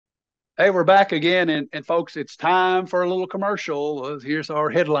Hey, we're back again. And folks, it's time for a little commercial. Here's our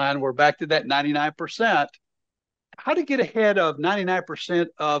headline. We're back to that 99%. How to get ahead of 99%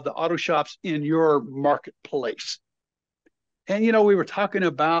 of the auto shops in your marketplace. And, we were talking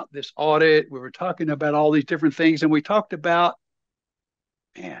about this audit. We were talking about all these different things. And we talked about,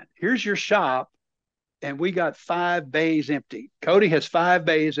 man, here's your shop. And we got 5 bays empty. Cody has 5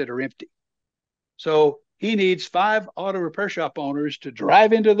 bays that are empty. So he needs 5 auto repair shop owners to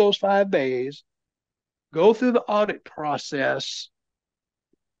drive into those 5 bays, go through the audit process,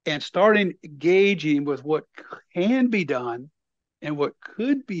 and starting engaging with what can be done and what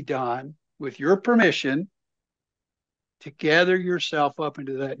could be done with your permission to gather yourself up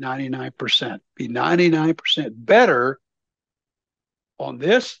into that 99%. Be 99% better on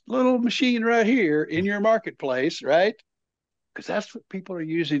this little machine right here in your marketplace, right? Because that's what people are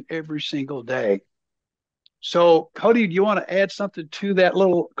using every single day. So, Cody, do you want to add something to that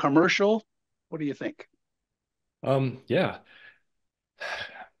little commercial? What do you think? Yeah.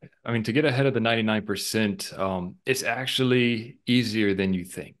 I mean, to get ahead of the 99%, it's actually easier than you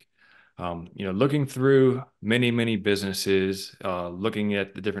think. Looking through many businesses, looking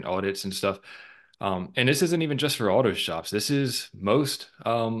at the different audits and stuff. And this isn't even just for auto shops. This is most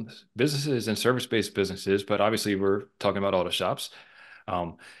businesses and service-based businesses, but obviously we're talking about auto shops.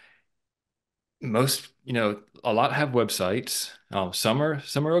 Um, most a lot have websites. Some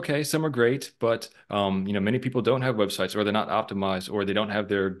are okay, some are great, but many people don't have websites, or they're not optimized, or they don't have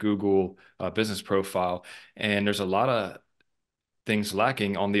their Google business profile, and there's a lot of things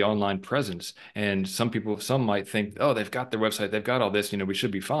lacking on the online presence. And some might think, oh, they've got their website, they've got all this, we should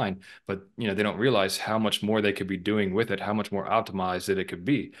be fine, but they don't realize how much more they could be doing with it, how much more optimized that it could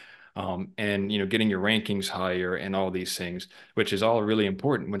be. And getting your rankings higher and all these things, which is all really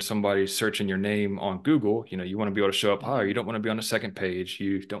important when somebody's searching your name on Google. You want to be able to show up higher. Mm-hmm. You don't want to be on the second page.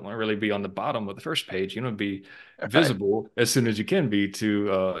 You don't want to really be on the bottom of the first page. You want to be All right. visible as soon as you can be to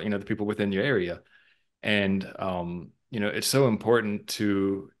the people within your area. And it's so important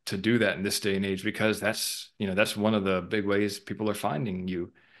to do that in this day and age, because that's one of the big ways people are finding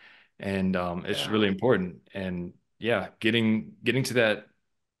you. And it's Yeah. really important. And yeah, getting to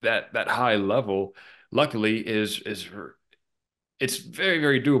that high level, luckily, is it's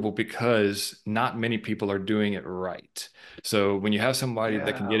very doable, because not many people are doing it right. So when you have somebody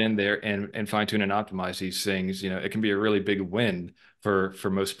that can Yeah. get in there and fine tune and optimize these things, it can be a really big win for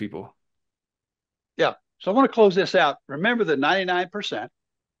most people. Yeah. So I want to close this out. Remember the 99%.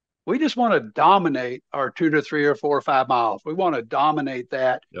 We just want to dominate our 2 to 3 or 4 or 5 miles. We want to dominate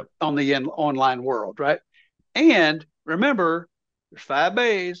that Yep. on the online world, right? And remember, there's 5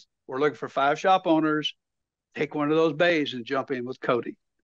 bays. We're looking for 5 shop owners. Take one of those bays and jump in with Cody.